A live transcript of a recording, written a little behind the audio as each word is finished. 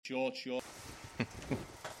Short.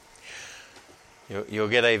 You'll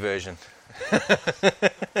get a version.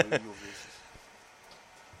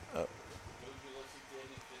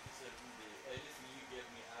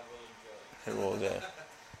 They're all there.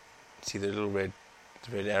 See the little red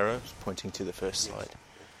arrows pointing to the first slide.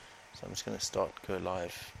 So I'm just going to go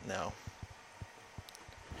live now.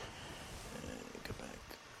 Go back.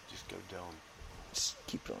 Just go down. Just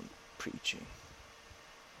keep on preaching.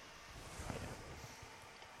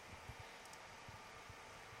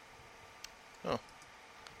 Oh,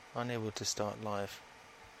 unable to start live.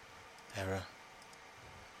 Error.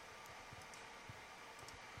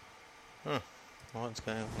 What's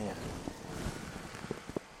going on here?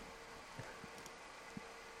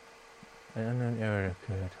 An unknown error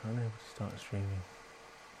occurred. Unable to start streaming.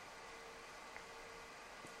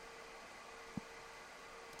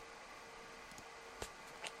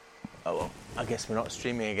 Oh well, I guess we're not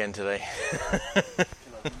streaming again today.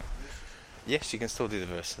 Yes, you can still do the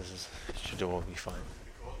verses. It should all be fine.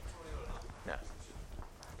 No.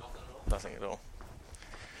 Nothing at all.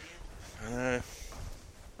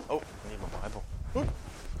 Oh, I need my Bible. Ooh.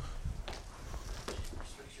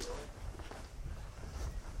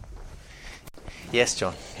 Yes,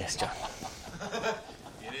 John. It is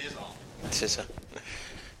on. It is.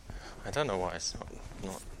 I don't know why it's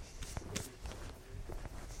not.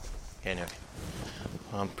 Anyway,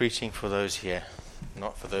 I'm preaching for those here,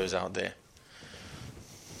 not for those out there.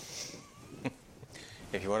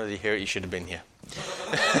 If you wanted to hear it, you should have been here.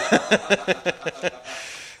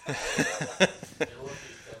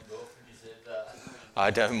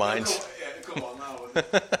 I don't mind. Come on now.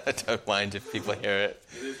 I don't mind if people hear it.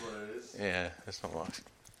 It is what it is. Yeah, there's not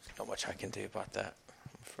much I can do about that,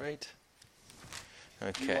 I'm afraid. You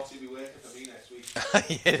Okay. want to be working for me next week?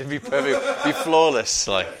 Yeah, it'd be perfect, be flawless,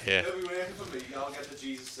 like, yeah. You'll be working for me. I'll get the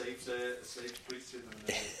Jesus safe preaching and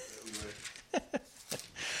it'll be working.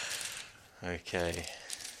 Okay.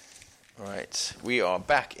 Right, we are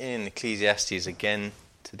back in Ecclesiastes again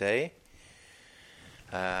today.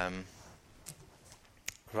 Right,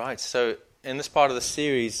 so in this part of the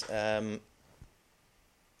series,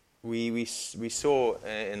 we saw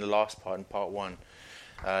in the last part, in part one,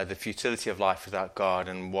 the futility of life without God,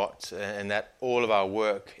 and that all of our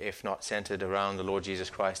work, if not centered around the Lord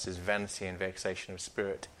Jesus Christ, is vanity and vexation of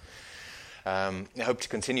spirit. I hope to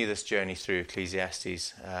continue this journey through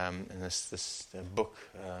Ecclesiastes, and this book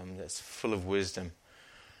that's full of wisdom.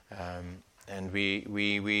 And we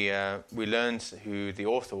learned who the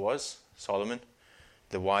author was, Solomon,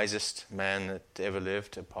 the wisest man that ever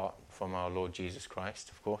lived, apart from our Lord Jesus Christ,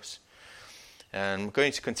 of course. And we're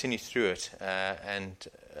going to continue through it and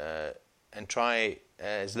try,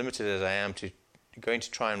 as limited as I am, going to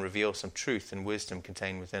try and reveal some truth and wisdom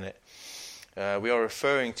contained within it. We are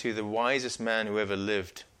referring to the wisest man who ever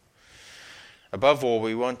lived. Above all,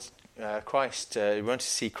 we want Christ. We want to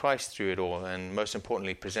see Christ through it all, and most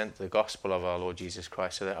importantly, present the gospel of our Lord Jesus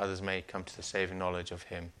Christ, so that others may come to the saving knowledge of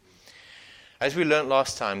Him. As we learnt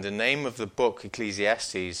last time, the name of the book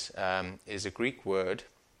Ecclesiastes is a Greek word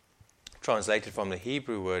translated from the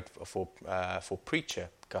Hebrew word for preacher,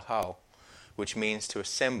 kahal, which means to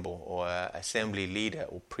assemble, or assembly leader,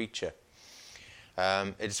 or preacher.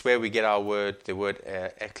 It's where we get the word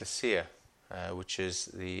ecclesia,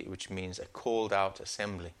 which means a called out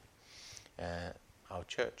assembly, our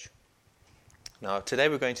church. Now today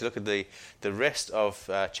we're going to look at the rest of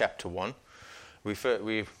chapter 1. We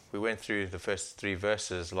went through the first 3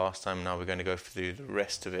 verses last time. Now we're going to go through the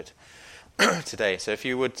rest of it today. So if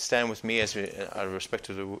you would stand with me as out of respect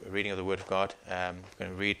to the reading of the Word of God, I'm going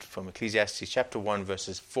to read from Ecclesiastes chapter 1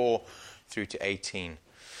 verses 4 through to 18.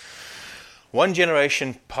 One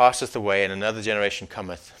generation passeth away, and another generation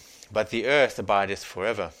cometh, but the earth abideth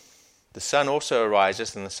forever. The sun also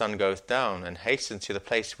ariseth, and the sun goeth down, and hasteneth to the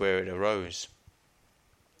place where it arose.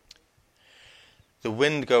 The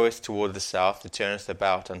wind goeth toward the south, it turneth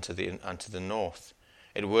about unto the north.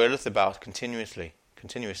 It whirleth about continually,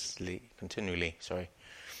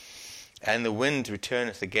 and the wind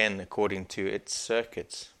returneth again according to its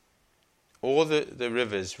circuits. All the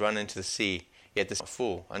rivers run into the sea, yet the sea is not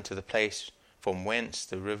full unto the place from whence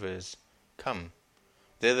the rivers come.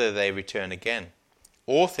 Thither they return again.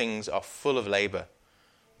 All things are full of labour.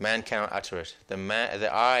 Man cannot utter it.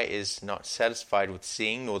 The eye is not satisfied with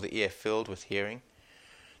seeing, nor the ear filled with hearing.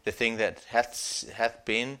 The thing that hath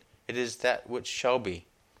been, it is that which shall be,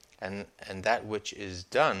 and that which is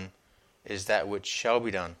done is that which shall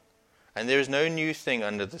be done. And there is no new thing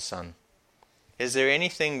under the sun. Is there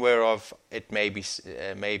anything whereof it may be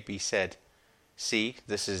said, See,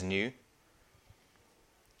 this is new?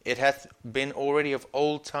 It hath been already of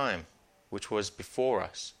old time, which was before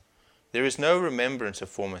us, There is no remembrance of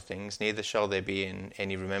former things, neither shall there be in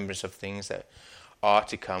any remembrance of things that are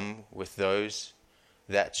to come with those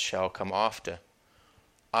that shall come after.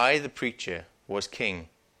 I, the preacher, was king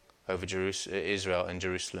over Israel and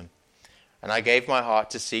Jerusalem. And I gave my heart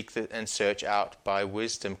to seek and search out by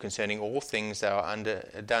wisdom concerning all things that are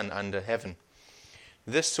done under heaven.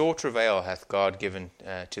 This sore travail hath God given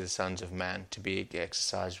to the sons of man to be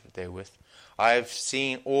exercised therewith. I have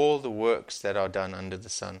seen all the works that are done under the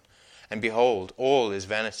sun, and behold, all is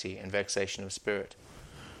vanity and vexation of spirit.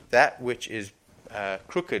 That which is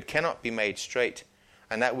crooked cannot be made straight,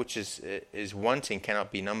 and that which is wanting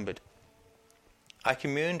cannot be numbered. I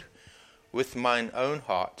communed with mine own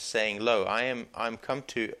heart, saying, Lo, I am come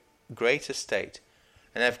to great estate,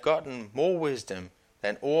 and have gotten more wisdom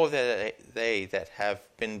than all they that have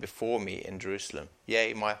been before me in Jerusalem.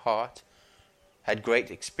 Yea, my heart had great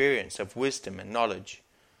experience of wisdom and knowledge.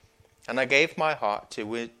 And I gave my heart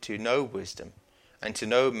to know wisdom, and to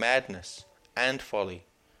know madness and folly.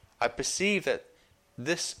 I perceive that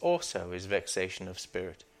this also is vexation of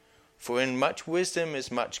spirit. For in much wisdom is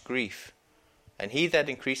much grief, and he that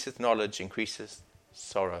increaseth knowledge increaseth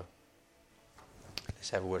sorrow. Let's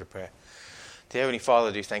have a word of prayer. Dear Heavenly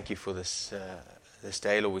Father, do thank you for this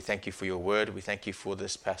day, Lord. We thank you for your word. We thank you for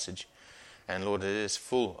this passage. And Lord, it is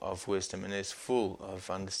full of wisdom and it is full of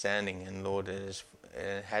understanding. And Lord, it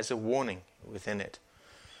has a warning within it.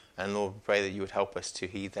 And Lord, we pray that you would help us to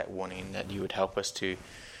heed that warning, and that you would help us to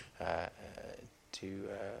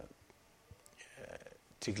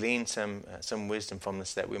glean some wisdom from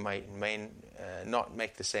this, that we may not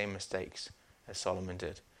make the same mistakes as Solomon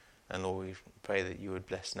did. And Lord, we pray that you would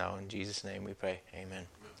bless now. In Jesus' name we pray. Amen.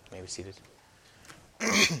 You may be seated.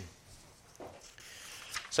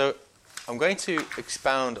 So, I'm going to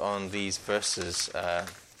expound on these verses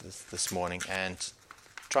this morning and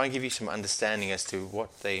try and give you some understanding as to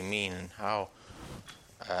what they mean and how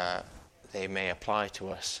they may apply to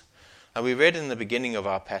us. And we read in the beginning of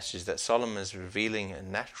our passage that Solomon is revealing a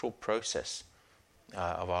natural process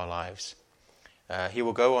of our lives. He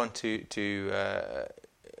will go on to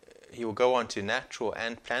natural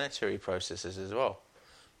and planetary processes as well,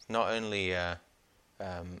 not only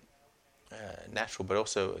natural but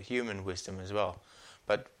also human wisdom as well.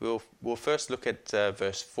 But we'll first look at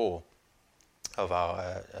verse 4 of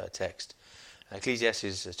our text.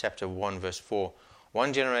 Ecclesiastes chapter 1 verse 4.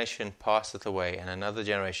 One generation passeth away, and another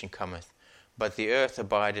generation cometh, but the earth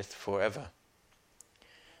abideth forever.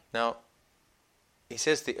 Now, he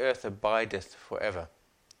says the earth abideth forever.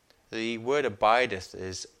 The word abideth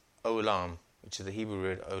is olam, which is the Hebrew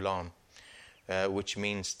word olam, which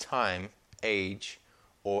means time, age,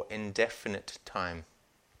 or indefinite time.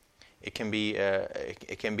 It can be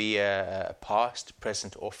past,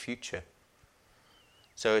 present, or future.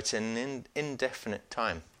 So it's an indefinite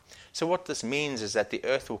time. So what this means is that the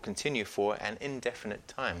earth will continue for an indefinite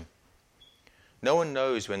time. No one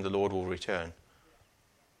knows when the Lord will return,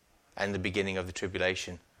 and the beginning of the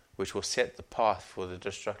tribulation, which will set the path for the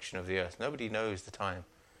destruction of the earth. Nobody knows the time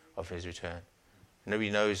of his return. Nobody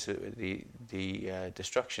knows the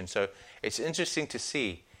destruction. So it's interesting to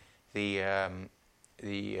see the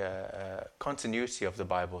continuity of the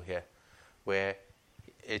Bible here, where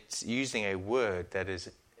it's using a word that is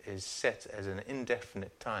set as an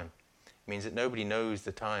indefinite time. It means that nobody knows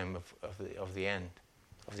the time of the end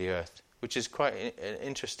of the earth, which is quite an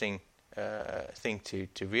interesting thing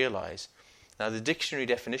to realize. Now, the dictionary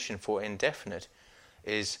definition for indefinite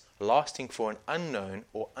is lasting for an unknown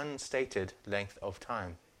or unstated length of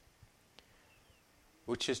time,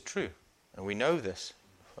 which is true, and we know this,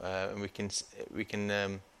 and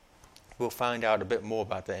we'll find out a bit more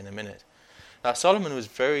about that in a minute. Now, Solomon was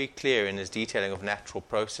very clear in his detailing of natural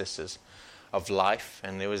processes of life,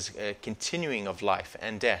 and there was a continuing of life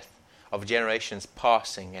and death, of generations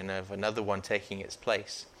passing and of another one taking its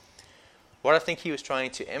place. What I think he was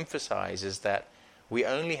trying to emphasize is that we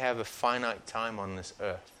only have a finite time on this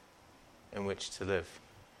earth in which to live.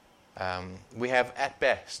 We have, at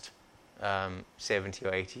best, 70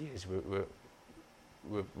 or 80 years.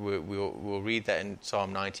 We'll read that in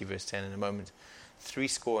Psalm 90, verse 10 in a moment.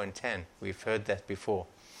 70. We've heard that before.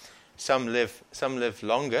 Some live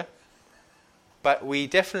longer, but we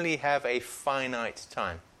definitely have a finite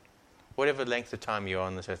time. Whatever length of time you're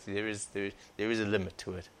on this earth, there is a limit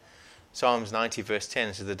to it. Psalms 90 verse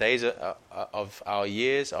 10 says, the days of our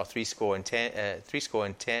years are 60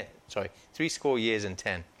 years and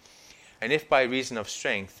 10. And if by reason of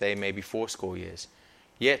strength they may be 80 years,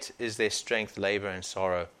 yet is their strength labour and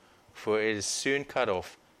sorrow, for it is soon cut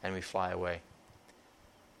off and we fly away.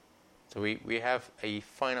 So we have a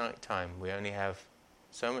finite time. We only have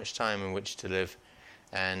so much time in which to live,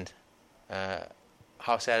 and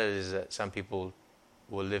how sad it is that some people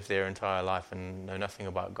will live their entire life and know nothing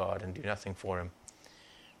about God and do nothing for Him.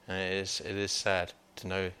 And it is sad to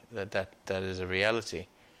know that is a reality.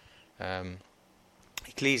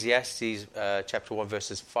 Ecclesiastes chapter 1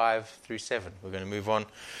 verses 5 through 7. We're going to move on.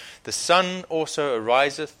 The sun also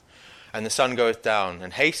ariseth, and the sun goeth down,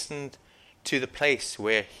 and hastened to the place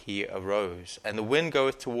where he arose. And the wind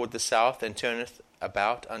goeth toward the south, and turneth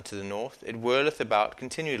about unto the north. It whirleth about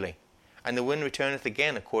continually, and the wind returneth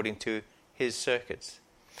again according to his circuits.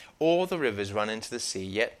 All the rivers run into the sea,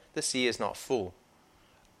 yet the sea is not full.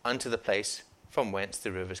 Unto the place from whence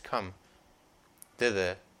the rivers come,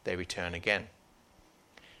 thither they return again.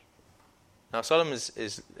 Now Solomon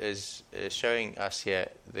is showing us here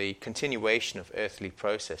the continuation of earthly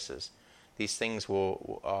processes. These things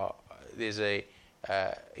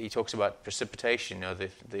he talks about precipitation,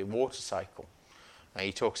 the water cycle.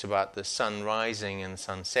 He talks about the sun rising and the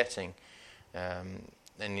sun setting, and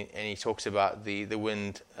he talks about the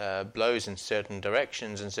wind blows in certain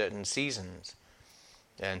directions and certain seasons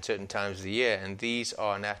and certain times of the year, and these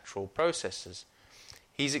are natural processes.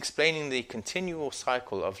 He's explaining the continual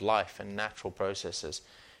cycle of life and natural processes.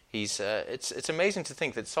 It's amazing to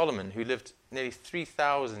think that Solomon, who lived nearly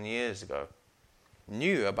 3,000 years ago,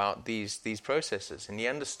 knew about these processes, and he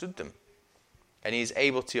understood them, and he's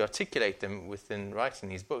able to articulate them within writing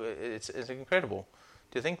these books. It's incredible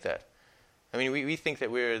to think that. I mean, we think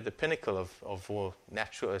that we're the pinnacle of all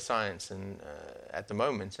natural science and at the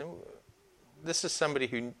moment, and this is somebody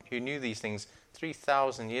who knew these things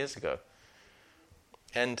 3,000 years ago.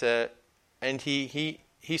 And he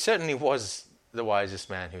certainly was the wisest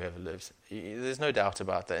man who ever lived. There's no doubt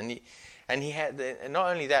about that. And he had, and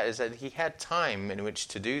not only that, is that he had time in which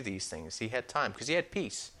to do these things. He had time because he had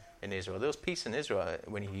peace in Israel. There was peace in Israel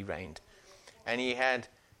when he reigned, and he had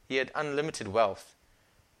unlimited wealth,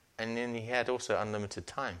 and then he had also unlimited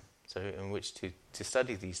time, so in which to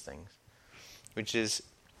study these things, which is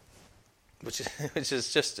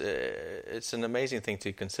just it's an amazing thing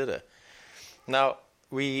to consider. Now,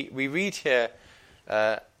 we read here,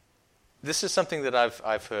 this is something that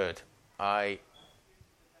I've heard.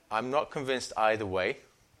 I'm not convinced either way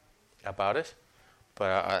about it,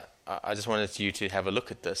 but I just wanted you to have a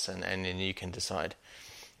look at this, and then you can decide.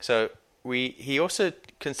 So he also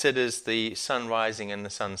considers the sun rising and the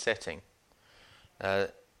sun setting.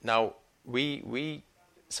 Now, we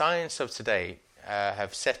science of today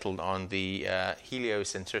have settled on the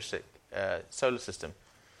heliocentric solar system,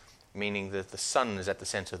 meaning that the sun is at the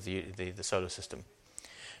center of the solar system.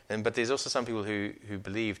 But there's also some people who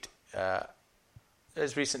believed,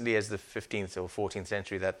 as recently as the 15th or 14th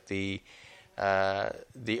century, that the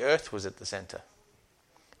Earth was at the center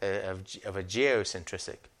of a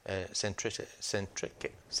geocentric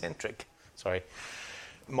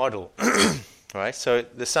model. Right. So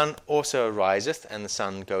the sun also ariseth, and the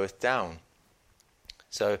sun goeth down.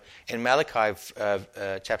 So in Malachi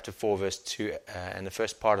chapter 4, verse 2, and the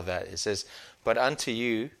first part of that, it says, "But unto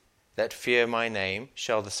you that fear my name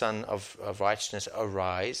shall the Son of righteousness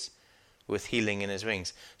arise with healing in his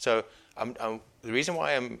wings." So the reason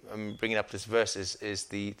why I'm bringing up this verse is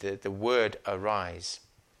the word arise.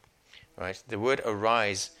 Right? The word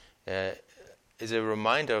arise is a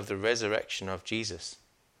reminder of the resurrection of Jesus.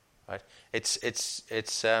 Right? It's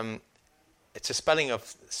a spelling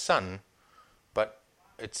of son, but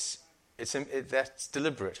that's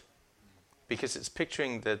deliberate, because it's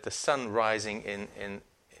picturing the sun rising in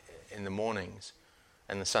the mornings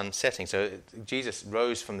and the sun setting. So Jesus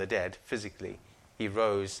rose from the dead physically. He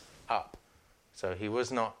rose up. So he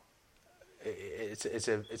was not. It's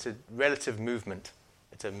a relative movement.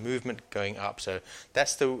 It's a movement going up. So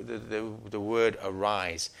that's the word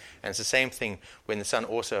arise. And it's the same thing when the sun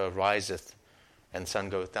also ariseth and the sun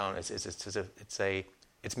goeth down.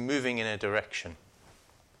 It's moving in a direction.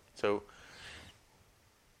 So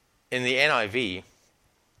in the NIV,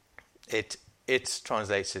 it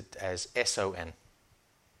translates it as S-O-N,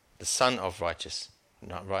 the Son of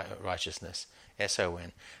righteousness,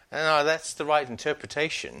 S-O-N. And now that's the right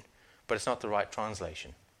interpretation, but it's not the right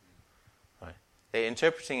translation. Right? They're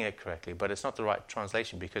interpreting it correctly, but it's not the right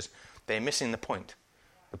translation because they're missing the point.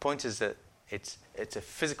 The point is that it's a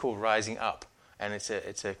physical rising up, and it's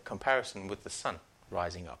a comparison with the sun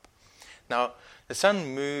rising up. Now, the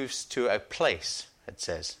sun moves to a place, it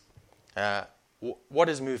says. What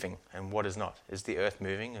is moving and what is not? Is the earth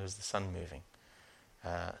moving or is the sun moving?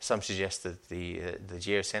 Some suggest that the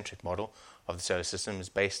geocentric model of the solar system is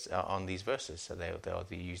based on these verses. So they'll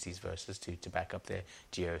use these verses to back up their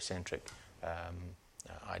geocentric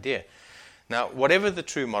idea. Now, whatever the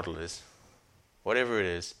true model is, whatever it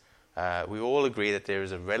is, We all agree that there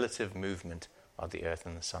is a relative movement of the earth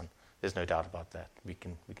and the sun. There's no doubt about that. We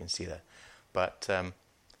can see that. But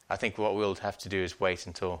I think what we'll have to do is wait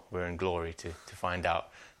until we're in glory to find out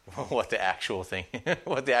what the actual thing,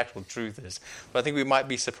 what the actual truth is. But I think we might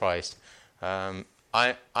be surprised. I'm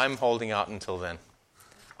holding out until then.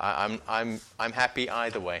 I'm happy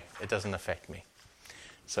either way. It doesn't affect me.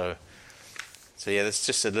 So yeah, that's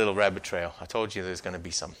just a little rabbit trail. I told you there's going to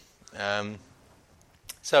be some.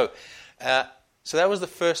 So that was the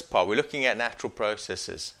first part. We're looking at natural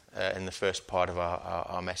processes in the first part of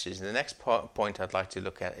our message. And the next point I'd like to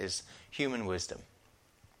look at is human wisdom.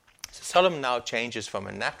 So Solomon now changes from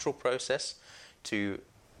a natural process to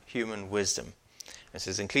human wisdom. It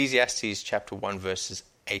says in Ecclesiastes chapter 1 verses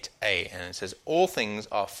 8a, and it says, all things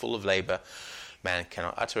are full of labor, man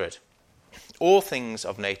cannot utter it. All things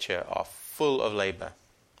of nature are full of labor,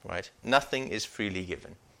 right? Nothing is freely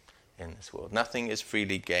given in this world. Nothing is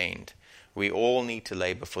freely gained. We all need to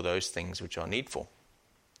labor for those things which are needful,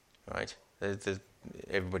 right?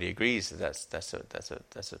 Everybody agrees that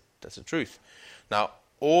that's a truth. Now,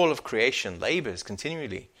 all of creation labors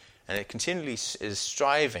continually, and it continually is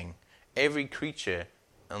striving. Every creature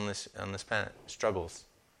on this planet struggles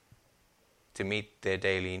to meet their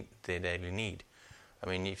daily need. I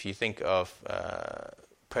mean, if you think of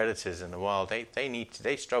predators in the wild,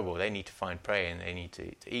 they struggle. They need to find prey and they need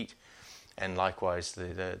to eat. And likewise,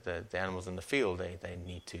 the animals in the field, they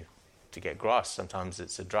need to get grass. Sometimes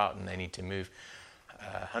it's a drought and they need to move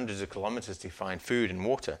hundreds of kilometers to find food and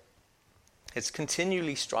water. It's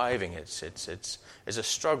continually striving. It's a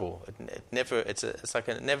struggle. It's like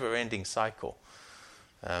a never-ending cycle.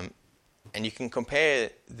 And you can compare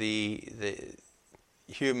the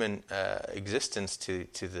human existence to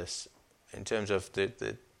this in terms of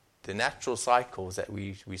the natural cycles that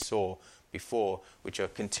we saw before, which are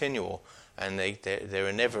continual, and they're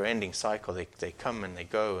a never-ending cycle. They come and they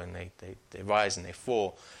go, and they rise and they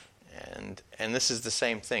fall, and this is the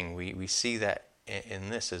same thing. We see that in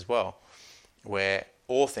this as well, where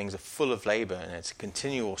all things are full of labor, and it's a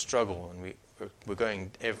continual struggle, and we're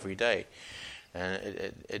going every day, and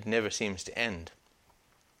it never seems to end.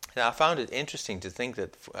 Now, I found it interesting to think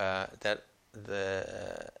that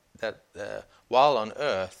while on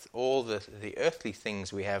earth, all the earthly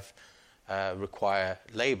things we have require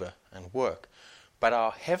labor and work, but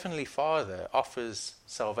our Heavenly Father offers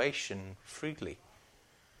salvation freely.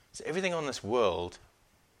 So everything on this world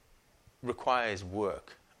requires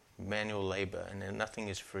work, manual labor, and nothing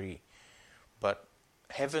is free. But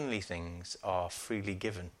heavenly things are freely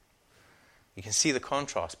given. You can see the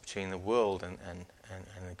contrast between the world and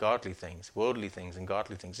the godly things. Worldly things and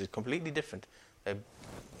godly things are completely different. They're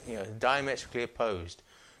diametrically opposed.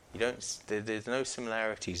 There's no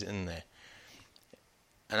similarities in there.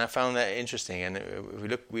 And I found that interesting. And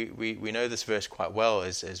we know this verse quite well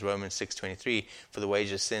as Romans 6:23. For the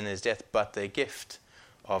wages of sin is death, but the gift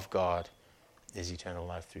of God is eternal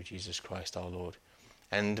life through Jesus Christ our Lord.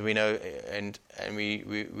 And we know, and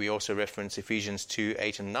we also reference Ephesians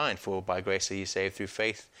 2:8 and 9. For by grace are you saved through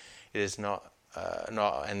faith. It is not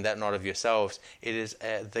of yourselves. It is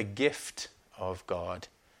the gift of God,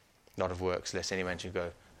 not of works, lest any man should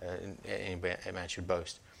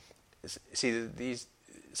boast. See,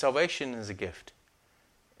 salvation is a gift,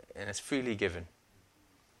 and it's freely given.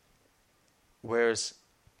 Whereas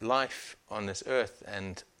life on this earth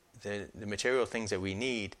and the material things that we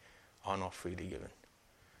need are not freely given.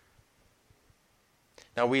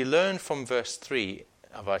 Now we learn from verse 3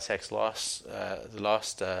 of our text, the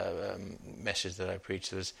last message that I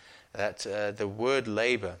preached was that the word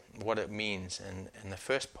labor, what it means, and the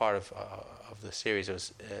first part of the series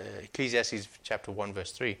was Ecclesiastes chapter 1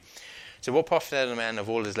 verse 3. So what profiteth a man of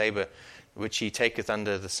all his labor which he taketh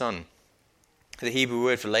under the sun? The Hebrew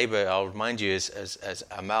word for labor, I'll remind you, is as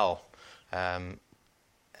amal,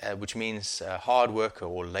 which means hard worker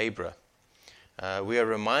or laborer. We are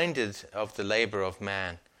reminded of the labor of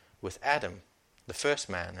man with Adam, the first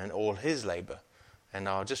man, and all his labor. And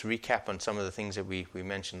I'll just recap on some of the things that we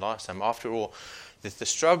mentioned last time. After all, the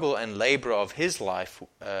struggle and labor of his life,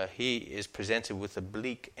 he is presented with a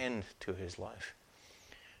bleak end to his life.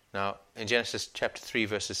 Now, in Genesis chapter 3,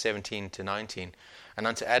 verses 17 to 19, and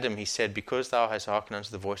unto Adam he said, because thou hast hearkened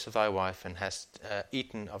unto the voice of thy wife, and hast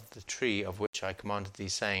eaten of the tree of which I commanded thee,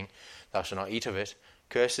 saying, thou shalt not eat of it,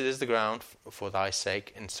 cursed is the ground for thy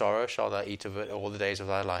sake, in sorrow shalt thou eat of it all the days of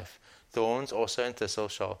thy life. Thorns also and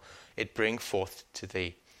thistles shall it bring forth to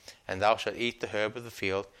thee. And thou shalt eat the herb of the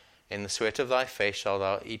field, in the sweat of thy face shalt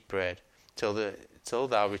thou eat bread, till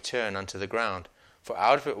thou return unto the ground. For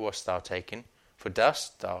out of it wast thou taken, for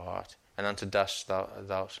dust thou art, and unto dust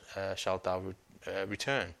thou shalt thou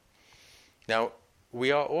return. Now,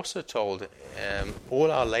 we are also told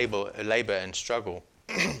all our labor and struggle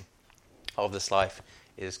of this life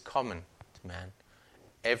is common to man.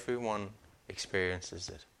 Everyone experiences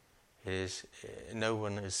it. It is no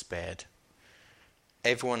one is spared.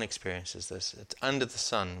 Everyone experiences this. It's under the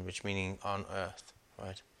sun, which meaning on earth,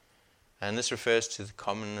 right? And this refers to the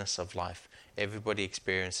commonness of life. Everybody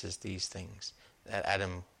experiences these things that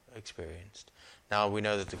Adam experienced. Now we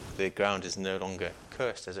know that the ground is no longer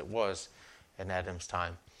cursed as it was in Adam's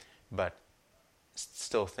time, but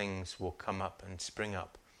still things will come up and spring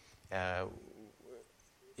up.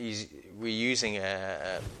 We're using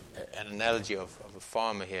an analogy of a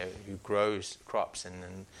farmer here who grows crops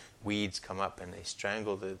and weeds come up and they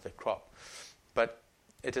strangle the crop. But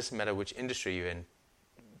it doesn't matter which industry you're in,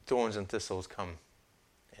 thorns and thistles come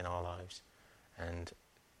in our lives and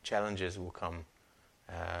challenges will come.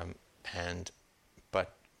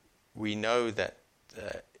 But we know that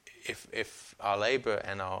if our labor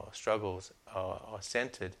and our struggles are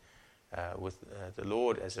centered with the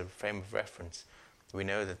Lord as a frame of reference, we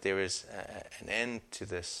know that there is an end to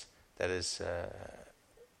this that is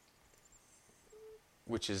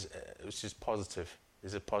which is positive.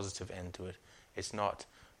 There's a positive end to it. It's not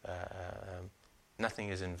nothing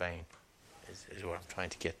is in vain. Is what I'm trying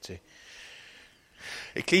to get to.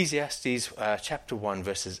 Ecclesiastes chapter 1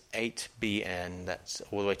 verses 8b and that's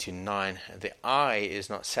all the way to 9. The eye is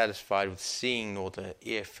not satisfied with seeing, nor the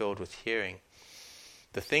ear filled with hearing.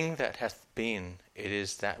 The thing that hath been, it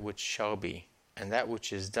is that which shall be, and that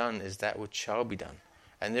which is done is that which shall be done.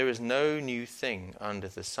 And there is no new thing under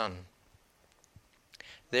the sun.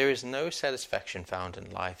 There is no satisfaction found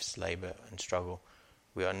in life's labor and struggle.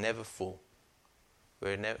 We are never full.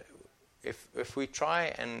 We're never. If we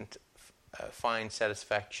try and find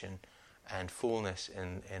satisfaction and fullness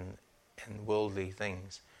in worldly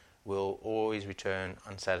things, we'll always return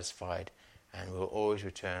unsatisfied, and we'll always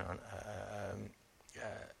return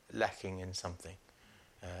lacking in something.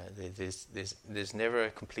 There's never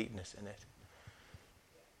a completeness in it.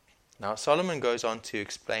 Now Solomon goes on to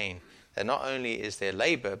explain that not only is there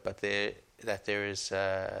labor, but there is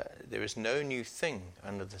no new thing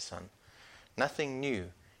under the sun. Nothing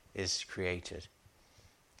new is created.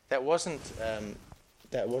 That wasn't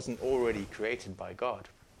already created by God,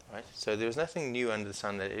 right? So there was nothing new under the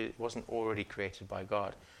sun that it wasn't already created by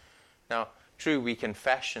God. Now, true, we can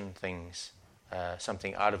fashion things,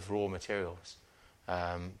 something out of raw materials,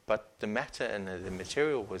 but the matter and the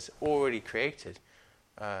material was already created.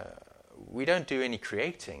 We don't do any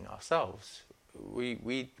creating ourselves.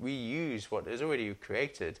 We use what is already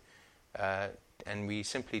created, and we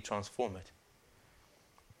simply transform it.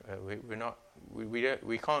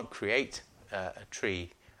 We can't create a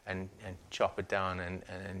tree and chop it down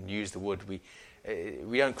and use the wood.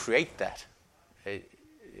 We don't create that.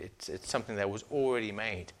 It's something that was already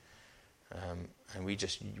made, and we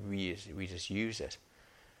just use it.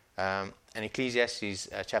 And Ecclesiastes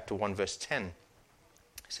chapter 1 verse 10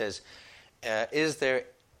 says, "Is there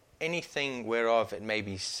anything whereof it may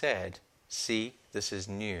be said, see, this is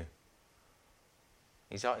new?"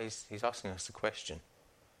 He's asking us the question.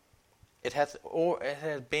 It hath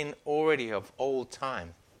been already of old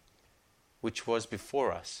time, which was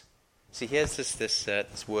before us. See, here's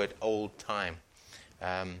this word "old time."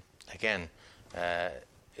 Again,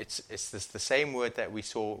 it's the same word that we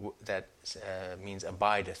saw that means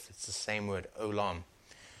abideth. It's the same word olam,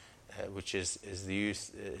 which is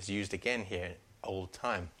used again here. Old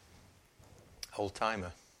time, old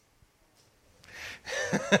timer.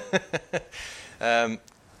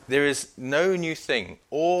 There is no new thing.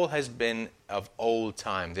 All has been of old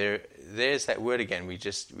time. There's that word again. We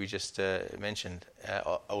just mentioned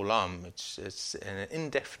olam. It's an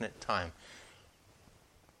indefinite time.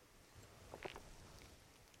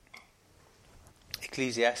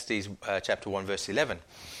 Ecclesiastes chapter 1 verse 11.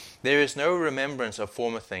 There is no remembrance of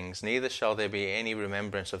former things, neither shall there be any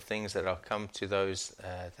remembrance of things that are come to those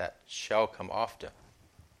that shall come after.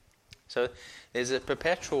 So there's a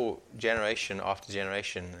perpetual generation after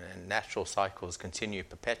generation, and natural cycles continue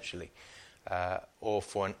perpetually, or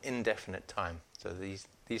for an indefinite time. So these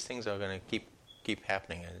things are going to keep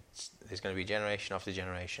happening, and there's going to be generation after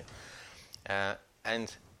generation.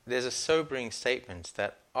 And there's a sobering statement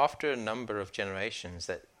that after a number of generations,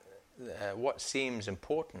 that what seems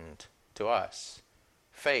important to us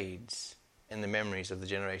fades in the memories of the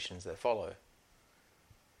generations that follow.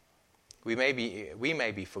 We may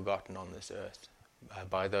be forgotten on this earth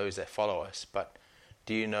by those that follow us, but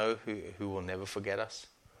do you know who will never forget us,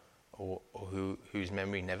 or whose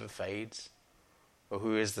memory never fades, or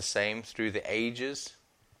who is the same through the ages?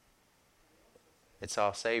 It's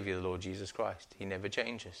our Savior, the Lord Jesus Christ. He never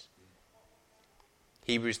changes.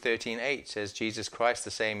 Hebrews 13:8 says Jesus Christ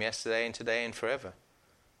the same yesterday and today and forever.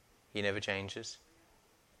 He never changes.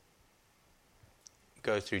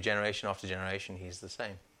 Go through generation after generation, he's the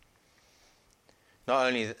same. Not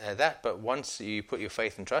only that, but once you put your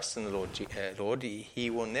faith and trust in the Lord, he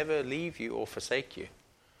will never leave you or forsake you.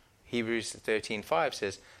 Hebrews 13:5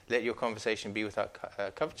 says, let your conversation be without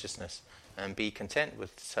covetousness, and be content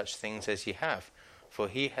with such things as ye have. For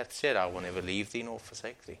he hath said, I will never leave thee nor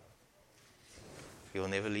forsake thee. He will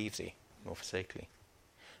never leave thee nor forsake thee.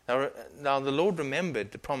 Now the Lord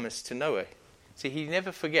remembered the promise to Noah. See, he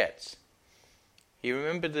never forgets. He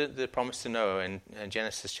remembered the promise to Noah in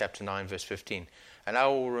Genesis chapter 9, verse 15. And I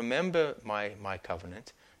will remember my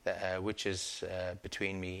covenant, which is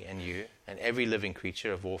between me and you, and every living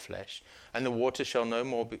creature of all flesh. And the water shall no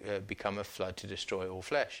more become a flood to destroy all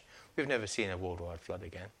flesh. We've never seen a worldwide flood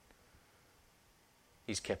again.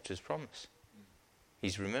 He's kept his promise.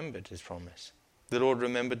 He's remembered his promise. The Lord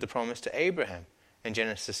remembered the promise to Abraham in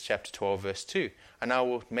Genesis chapter 12, verse 2. And I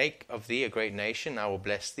will make of thee a great nation, I will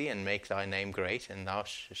bless thee, and make thy name great, and thou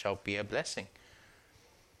shalt be a blessing.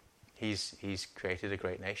 He's created a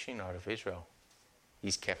great nation out of Israel.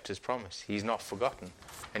 He's kept his promise. He's not forgotten,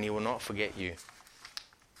 and he will not forget you.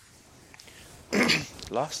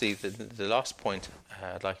 Lastly, the last point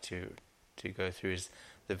I'd like to go through is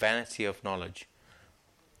the vanity of knowledge.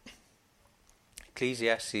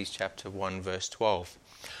 Ecclesiastes chapter 1, verse 12.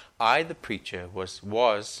 I, the preacher, was,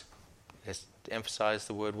 let's emphasize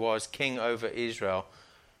the word was, king over Israel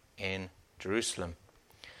in Jerusalem.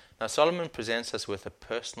 Now Solomon presents us with a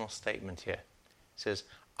personal statement here. He says,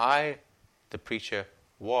 I, the preacher,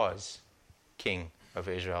 was king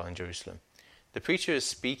over Israel in Jerusalem. The preacher is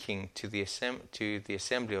speaking to the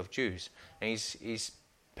assembly of Jews, and he's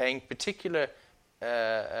paying particular,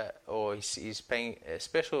 he's paying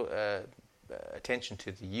special attention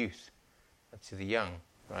to the youth, to the young,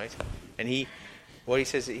 right? And he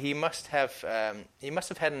says, he must have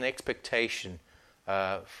had an expectation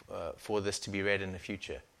for this to be read in the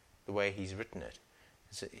future, the way he's written it.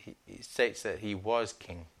 So he states that he was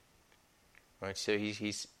king, right? So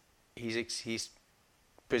he's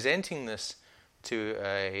presenting this to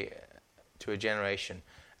a generation,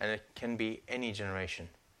 and it can be any generation,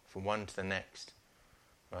 from one to the next,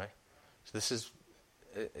 right? So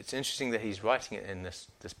it's interesting that he's writing it in this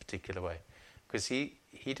particular way, because he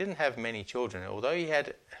didn't have many children. Although he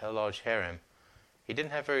had a large harem, he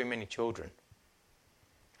didn't have very many children.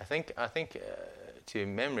 I think to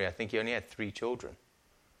memory, I think he only had 3 children.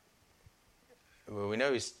 Well, we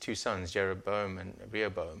know his 2 sons, Jeroboam and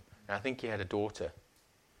Rehoboam, and I think he had a daughter.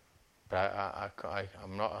 But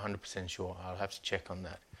I'm not 100% sure. I'll have to check on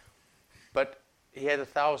that. But he had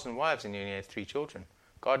 1,000 wives and he only had 3 children.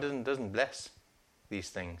 God doesn't bless these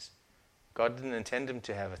things. God didn't intend him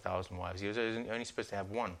to have 1,000 wives. He was only supposed to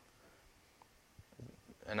have 1.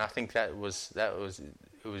 And I think it was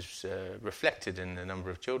reflected in the number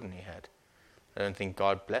of children he had. I don't think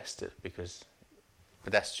God blessed it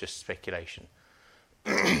but that's just speculation.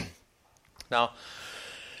 Now,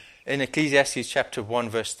 in Ecclesiastes chapter 1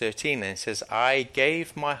 verse 13, it says, I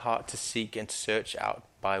gave my heart to seek and to search out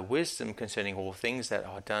by wisdom concerning all things that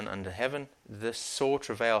are done under heaven. This sore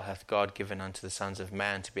travail hath God given unto the sons of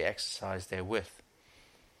man to be exercised therewith.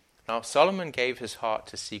 Now Solomon gave his heart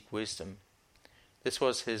to seek wisdom. This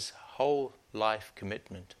was his whole life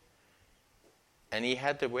commitment. And he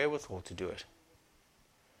had the wherewithal to do it.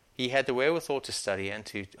 He had the wherewithal to study and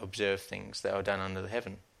to observe things that are done under the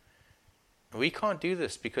heaven. We can't do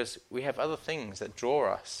this because we have other things that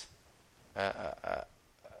draw us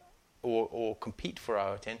or compete for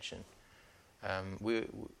our attention. We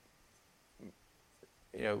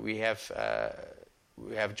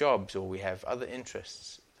have jobs, or we have other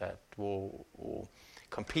interests that will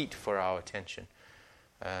compete for our attention,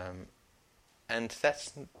 and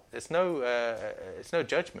it's no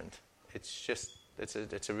judgment. It's just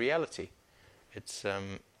it's a reality. It's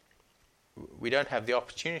we don't have the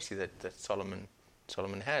opportunity that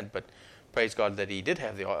Solomon had, but praise God that he did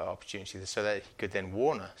have the opportunity so that he could then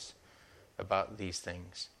warn us about these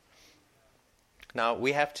things. Now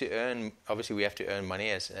we have to earn money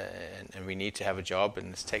and we need to have a job,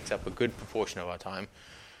 and this takes up a good proportion of our time.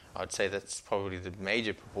 I'd say that's probably the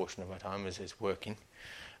major proportion of our time is working.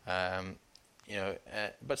 But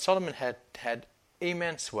Solomon had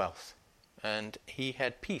immense wealth, and he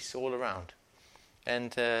had peace all around.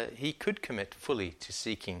 And he could commit fully to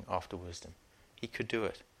seeking after wisdom. He could do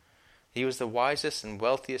it. He was the wisest and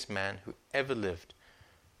wealthiest man who ever lived.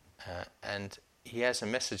 And he has a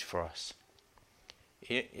message for us.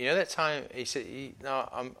 You know that time he said,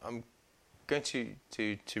 I'm going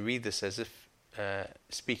to read this as if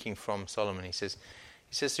speaking from Solomon. He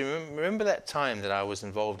He says, remember that time that I was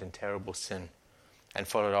involved in terrible sin and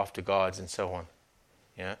followed after gods and so on.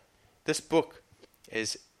 You know, this book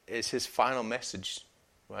is his final message,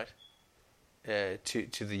 right,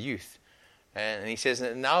 to the youth. And he says,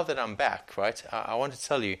 now that I'm back, right, I want to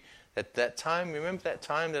tell you that time, remember that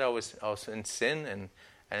time that I was in sin and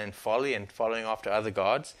in folly and following after other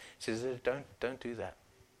gods? He says, don't do that.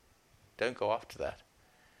 Don't go after that.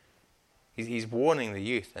 He's warning the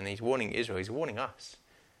youth, and he's warning Israel. He's warning us.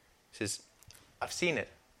 He says, I've seen it.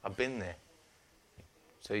 I've been there.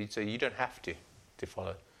 So you don't have to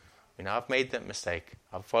follow. You know, I've made that mistake.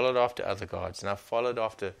 I've followed after other gods, and I've followed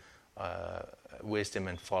after wisdom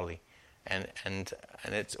and folly. And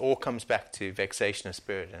it all comes back to vexation of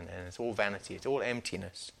spirit, and it's all vanity. It's all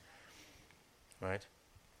emptiness. Right?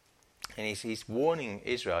 And he's warning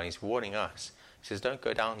Israel, and he's warning us. He says, don't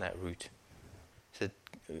go down that route. He said,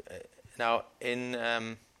 now, in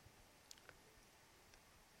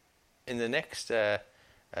the next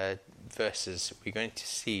verses, we're going to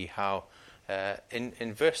see how,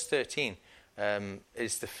 in verse 13,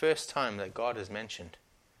 is the first time that God is mentioned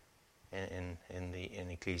in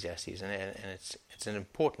Ecclesiastes, and it's an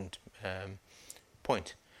important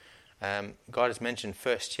point. God is mentioned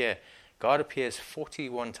first here. God appears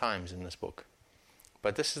 41 times in this book,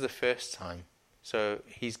 but this is the first time. So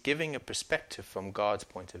he's giving a perspective from God's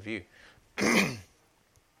point of view.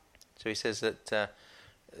 So he says that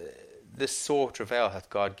this sore travail hath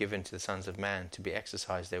God given to the sons of man to be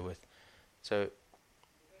exercised therewith. So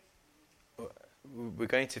we're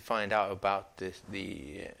going to find out about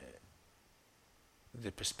the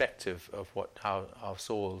perspective of how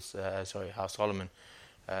Solomon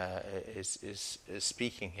is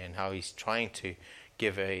speaking here, and how he's trying to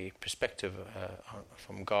give a perspective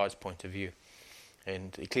from God's point of view.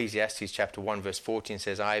 And Ecclesiastes chapter 1 verse 14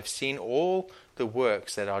 says, I have seen all the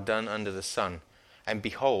works that are done under the sun, and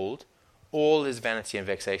behold, all is vanity and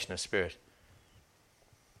vexation of spirit.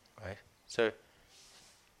 Right? So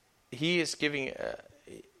he is giving,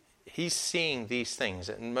 he's seeing these things,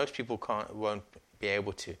 and most people won't be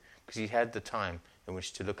able to, because he had the time in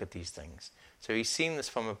which to look at these things. So he's seen this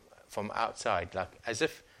from outside, like as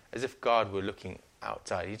if God were looking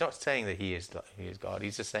outside. He's not saying that he is God.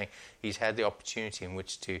 He's just saying he's had the opportunity in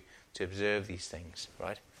which to observe these things,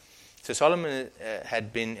 right? So Solomon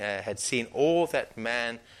had seen all that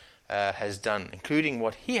man has done, including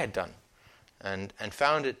what he had done, and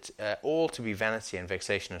found it all to be vanity and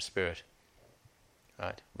vexation of spirit,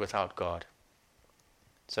 right? Without God.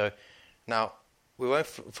 So now we won't,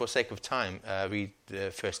 for sake of time, read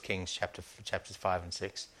the 1 Kings chapters 5 and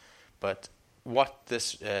 6, but what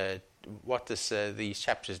these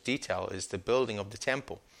chapters detail is the building of the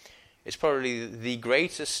temple. It's probably the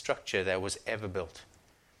greatest structure that was ever built.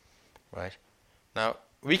 Right? Now,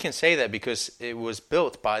 we can say that because it was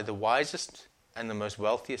built by the wisest and the most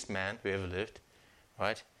wealthiest man who ever lived.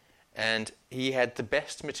 Right? And he had the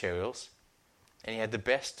best materials, and he had the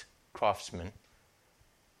best craftsmen,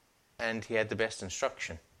 and he had the best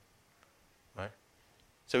instruction. Right?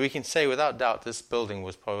 So we can say without doubt this building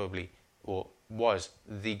was probably, or was,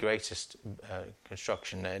 the greatest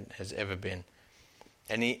construction that has ever been.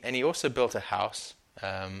 And he also built a house,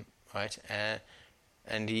 right?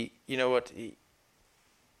 And he, you know what?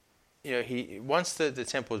 He once the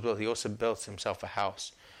temple was built, he also built himself a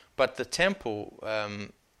house. But the temple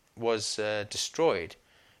was destroyed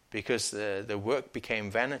because the work became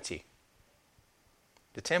vanity.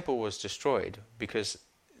 The temple was destroyed because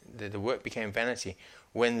the work became vanity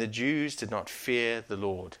when the Jews did not fear the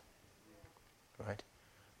Lord. Right?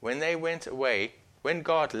 When they went away, when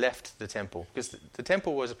God left the temple, because the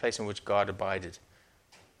temple was a place in which God abided,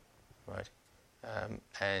 right?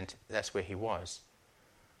 And that's where he was.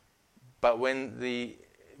 But when the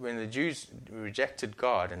Jews rejected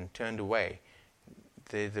God and turned away,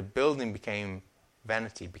 the building became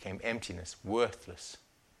vanity, became emptiness, worthless.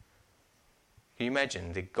 Can you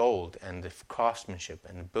imagine the gold and the craftsmanship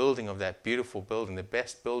and the building of that beautiful building, the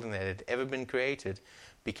best building that had ever been created,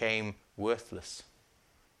 became worthless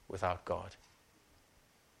without God?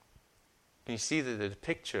 Can you see the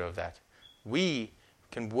picture of that? We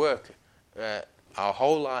can work our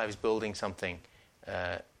whole lives building something,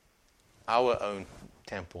 our own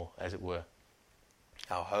temple, as it were,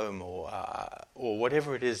 our home or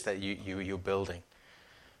whatever it is that you're building.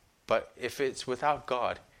 But if it's without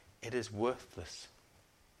God, it is worthless.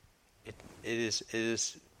 It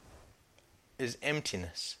is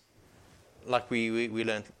emptiness. Like we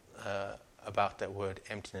learned about that word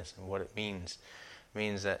emptiness and what it means. It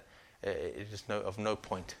means that it is of no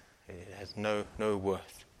point. It has no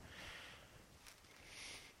worth.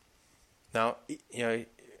 Now,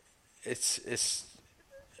 it's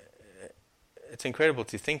it's incredible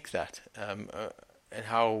to think that, and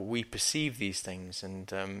how we perceive these things,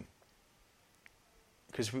 and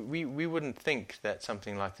because we wouldn't think that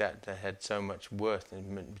something like that had so much worth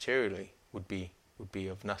and materially would be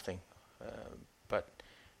of nothing, but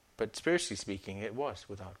spiritually speaking, it was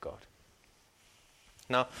without God.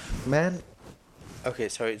 Now, man. Okay,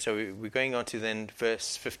 so we're going on to then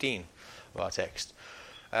verse 15 of our text.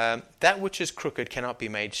 That which is crooked cannot be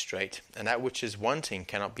made straight, and that which is wanting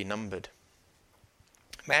cannot be numbered.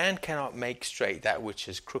 Man cannot make straight that which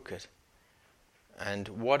is crooked. And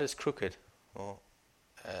what is crooked? Well,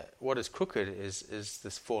 what is crooked is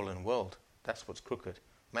this fallen world. That's what's crooked.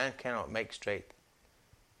 Man cannot make straight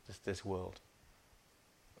this world.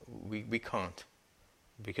 We can't,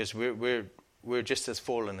 because we're just as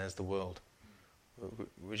fallen as the world.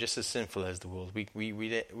 We're just as sinful as the world.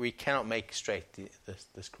 We cannot make straight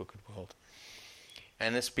this crooked world.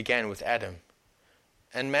 And this began with Adam.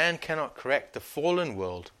 And man cannot correct the fallen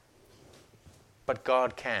world, but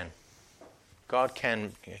God can. God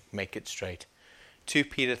can make it straight. 2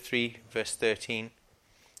 Peter 3 verse 13.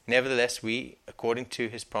 Nevertheless we, according to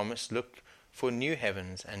his promise, look for new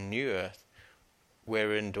heavens and new earth,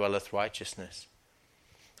 wherein dwelleth righteousness.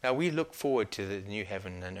 Now we look forward to the new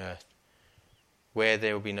heaven and earth, where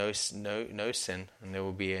there will be no sin, and there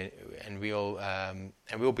will be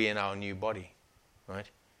we'll be in our new body, right?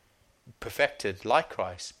 Perfected like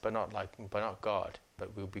Christ, but not God,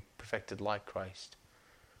 but we'll be perfected like Christ.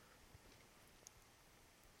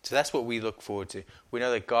 So that's what we look forward to. We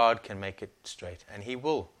know that God can make it straight, and He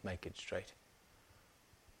will make it straight.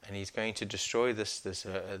 And He's going to destroy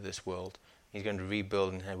this world. He's going to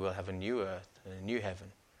rebuild, and we'll have a new earth and a new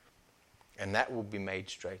heaven, and that will be made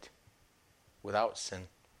straight, without sin,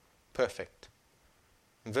 perfect.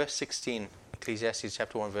 In verse 16, Ecclesiastes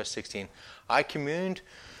chapter 1, verse 16, I communed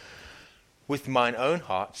with mine own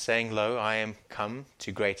heart, saying, Lo, I am come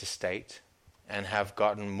to great estate, and have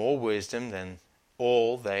gotten more wisdom than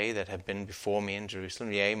all they that have been before me in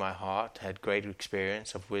Jerusalem. Yea, my heart had great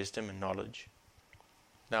experience of wisdom and knowledge.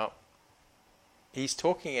 Now, he's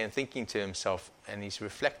talking and thinking to himself, and he's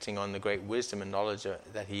reflecting on the great wisdom and knowledge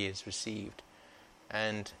that he has received.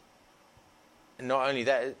 And not only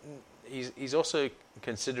that, he's also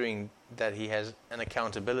considering that he has an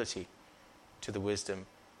accountability to the wisdom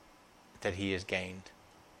that he has gained.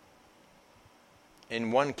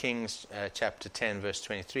 In 1 Kings chapter 10 verse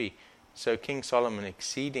 23, so King Solomon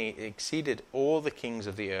exceeded all the kings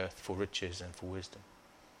of the earth for riches and for wisdom.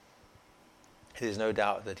 There's no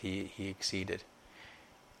doubt that he exceeded.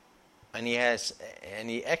 And the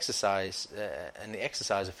exercise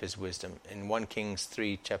of his wisdom in 1 Kings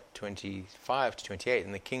 3 chapter 25 to 28,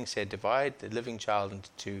 and the king said, Divide the living child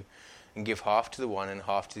into two, and give half to the one and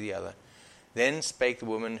half to the other. Then spake the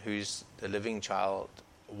woman whose the living child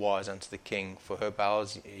was unto the king, for her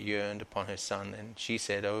bowels yearned upon her son. And she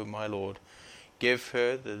said, O my lord, give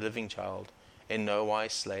her the living child, in no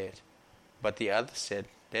wise slay it. But the other said,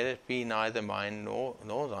 Let it be neither mine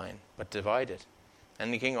nor thine, but divide it.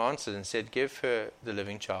 And the king answered and said, Give her the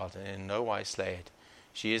living child, and in no wise slay it.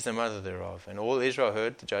 She is the mother thereof. And all Israel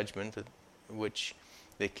heard the judgment which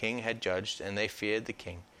the king had judged, and they feared the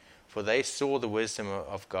king. For they saw the wisdom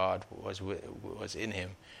of God was in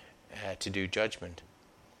him to do judgment.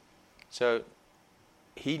 So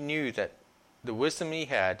he knew that the wisdom he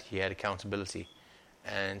had accountability.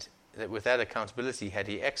 And that with that accountability had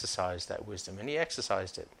he exercised that wisdom, and he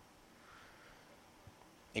exercised it.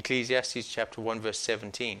 Ecclesiastes chapter 1 verse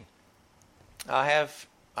 17.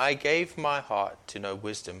 I gave my heart to know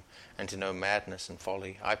wisdom and to know madness and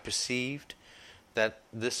folly. I perceived that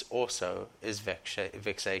this also is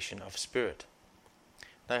vexation of spirit.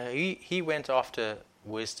 Now he went after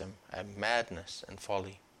wisdom and madness and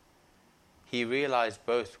folly. He realized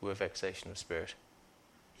both were vexation of spirit.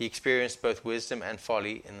 He experienced both wisdom and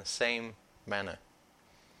folly in the same manner.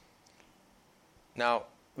 Now,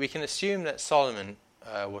 we can assume that Solomon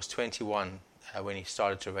was 21 when he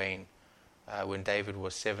started to reign, when David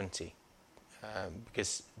was 70,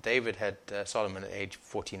 because David had Solomon at age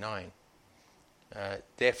 49.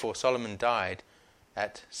 Therefore, Solomon died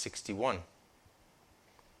at 61.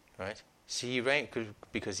 Right? So he reigned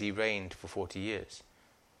because he reigned for 40 years.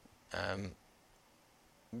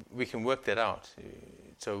 We can work that out.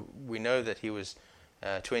 So we know that he was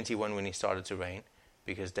 21 when he started to reign,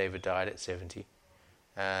 because David died at 70.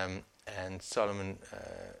 And Solomon,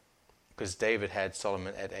 because David had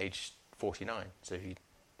Solomon at age 49. So if you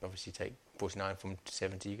obviously take 49 from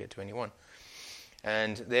 70, you get 21.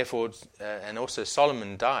 And therefore, and also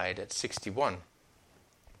Solomon died at 61,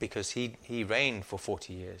 because he reigned for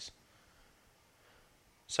 40 years.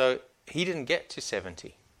 So he didn't get to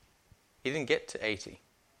 70. He didn't get to 80.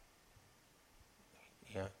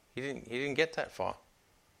 He didn't get that far.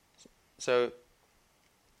 So,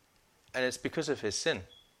 and it's because of his sin.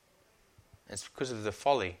 It's because of the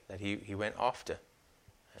folly that he went after,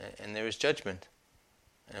 and there is judgment,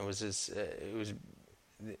 and it was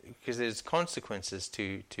because there's consequences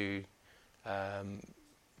to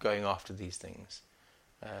going after these things,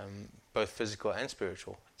 both physical and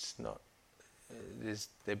spiritual. It's not. There's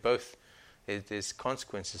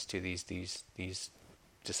consequences to these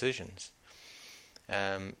decisions,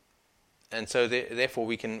 and so therefore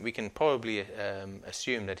we can probably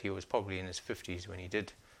assume that he was probably in his 50s when he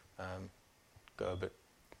did go a bit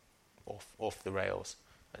off the rails,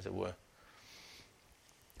 as it were.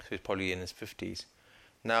 So he's probably in his 50s.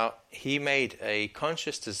 Now, he made a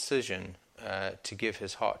conscious decision to give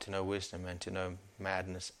his heart to know wisdom and to know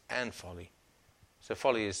madness and folly. So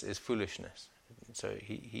folly is foolishness. So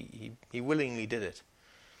he willingly did it.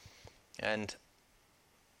 And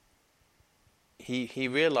he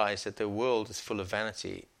realized that the world is full of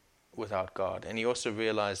vanity without God. And he also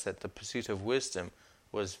realized that the pursuit of wisdom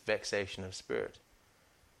was vexation of spirit.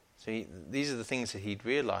 So these are the things that he'd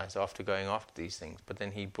realized after going after these things. But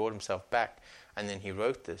then he brought himself back, and then he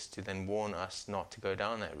wrote this to then warn us not to go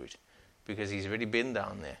down that route, because he's already been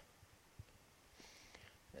down there.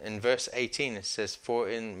 In verse 18 it says, "For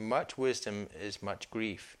in much wisdom is much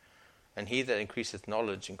grief, and he that increaseth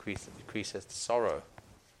knowledge increaseth sorrow."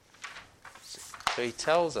 So he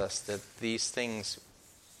tells us that these things,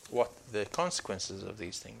 what the consequences of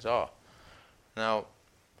these things are. Now,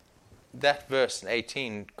 that verse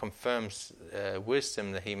 18 confirms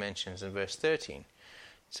wisdom that he mentions in verse 13.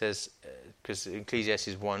 It says, because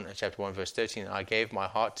Ecclesiastes 1, chapter 1, verse 13, "I gave my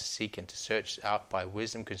heart to seek and to search out by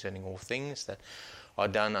wisdom concerning all things that are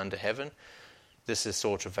done under heaven. This is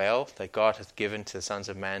sore travail that God hath given to the sons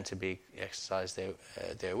of man to be exercised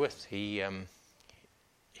therewith."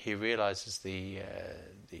 He realizes the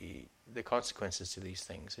consequences to these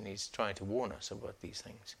things, and he's trying to warn us about these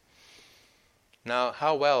things. Now,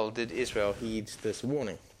 how well did Israel heed this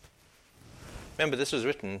warning? Remember, this was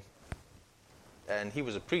written, and he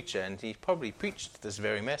was a preacher, and he probably preached this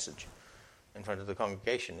very message in front of the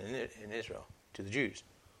congregation in Israel to the Jews.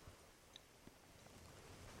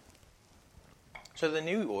 So they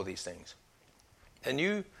knew all these things. They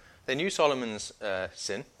knew Solomon's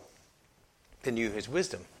sin. They knew his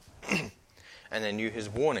wisdom, and they knew his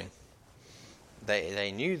warning.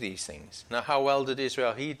 They knew these things. Now, how well did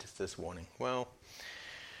Israel heed this warning? Well,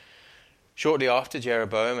 shortly after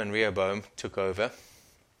Jeroboam and Rehoboam took over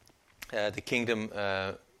the kingdom,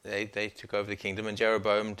 they took over the kingdom, and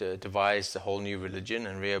Jeroboam devised a whole new religion,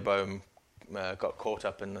 and Rehoboam got caught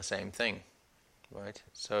up in the same thing, right?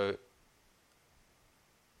 So,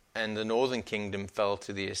 and the northern kingdom fell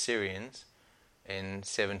to the Assyrians in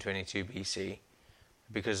 722 BC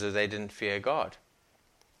because they didn't fear God.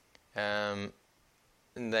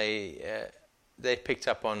 And they picked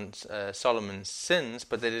up on Solomon's sins,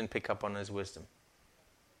 but they didn't pick up on his wisdom.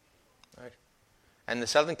 Right? And the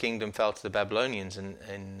southern kingdom fell to the Babylonians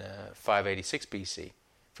in 586 BC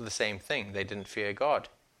for the same thing. They didn't fear God.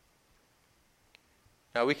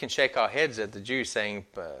 Now we can shake our heads at the Jews, saying,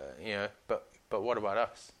 but what about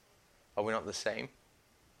us? Are we not the same?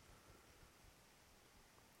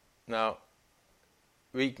 Now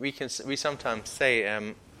we sometimes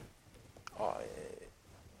say.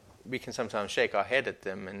 We can sometimes shake our head at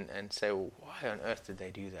them and say, well, why on earth did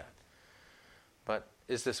they do that? But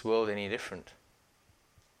is this world any different?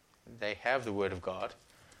 They have the Word of God,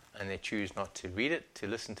 and they choose not to read it, to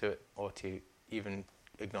listen to it, or to even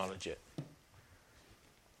acknowledge it.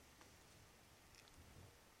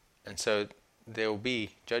 And so there will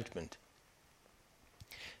be judgment.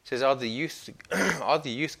 It says, are the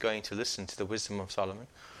youth going to listen to the wisdom of Solomon?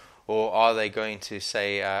 Or are they going to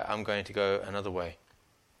say, I'm going to go another way?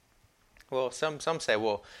 Well, some say,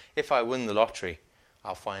 well, if I win the lottery,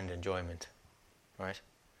 I'll find enjoyment, right?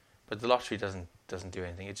 But the lottery doesn't do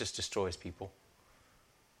anything. It just destroys people.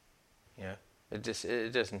 It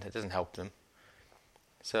doesn't help them.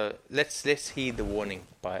 So let's heed the warning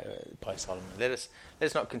by Solomon.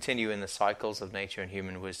 Let's not continue in the cycles of nature and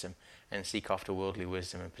human wisdom and seek after worldly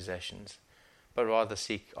wisdom and possessions, but rather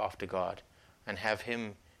seek after God and have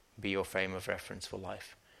Him be your frame of reference for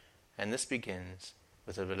life. And this begins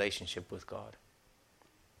with a relationship with God.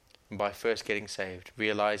 And by first getting saved,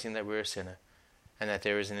 realizing that we're a sinner, and that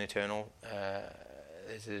there is an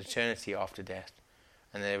there's an eternity after death,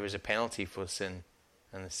 and there is a penalty for sin,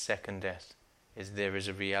 and the second death there is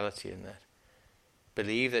a reality in that.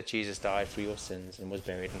 Believe that Jesus died for your sins and was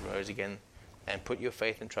buried and rose again, and put your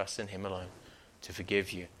faith and trust in Him alone to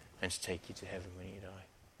forgive you and to take you to heaven when you die.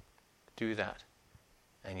 do that.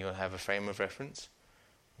 And you'll have a frame of reference.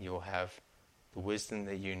 You'll have the wisdom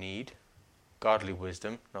that you need, godly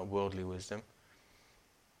wisdom, not worldly wisdom,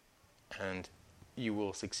 and you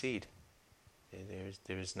will succeed.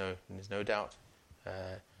 There's no doubt.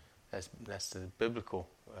 That's the biblical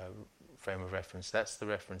frame of reference. That's the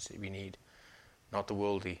reference that we need, not the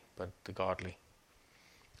worldly, but the godly.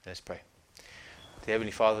 Let's pray. Dear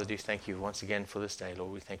Heavenly Father, I do thank you once again for this day,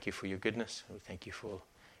 Lord. We thank you for your goodness. We thank you for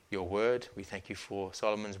your word. We thank you for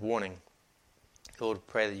Solomon's warning. Lord,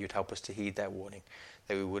 pray that you'd help us to heed that warning,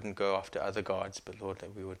 that we wouldn't go after other gods, but Lord,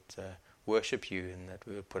 that we would worship you, and that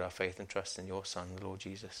we would put our faith and trust in your Son, the Lord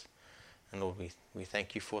Jesus. And Lord, we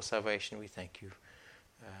thank you for salvation. We thank you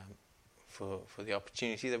for the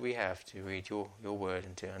opportunity that we have to read your word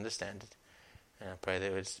and to understand it. And I pray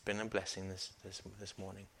that it's been a blessing this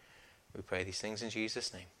morning. We pray these things in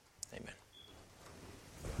Jesus' name. Amen.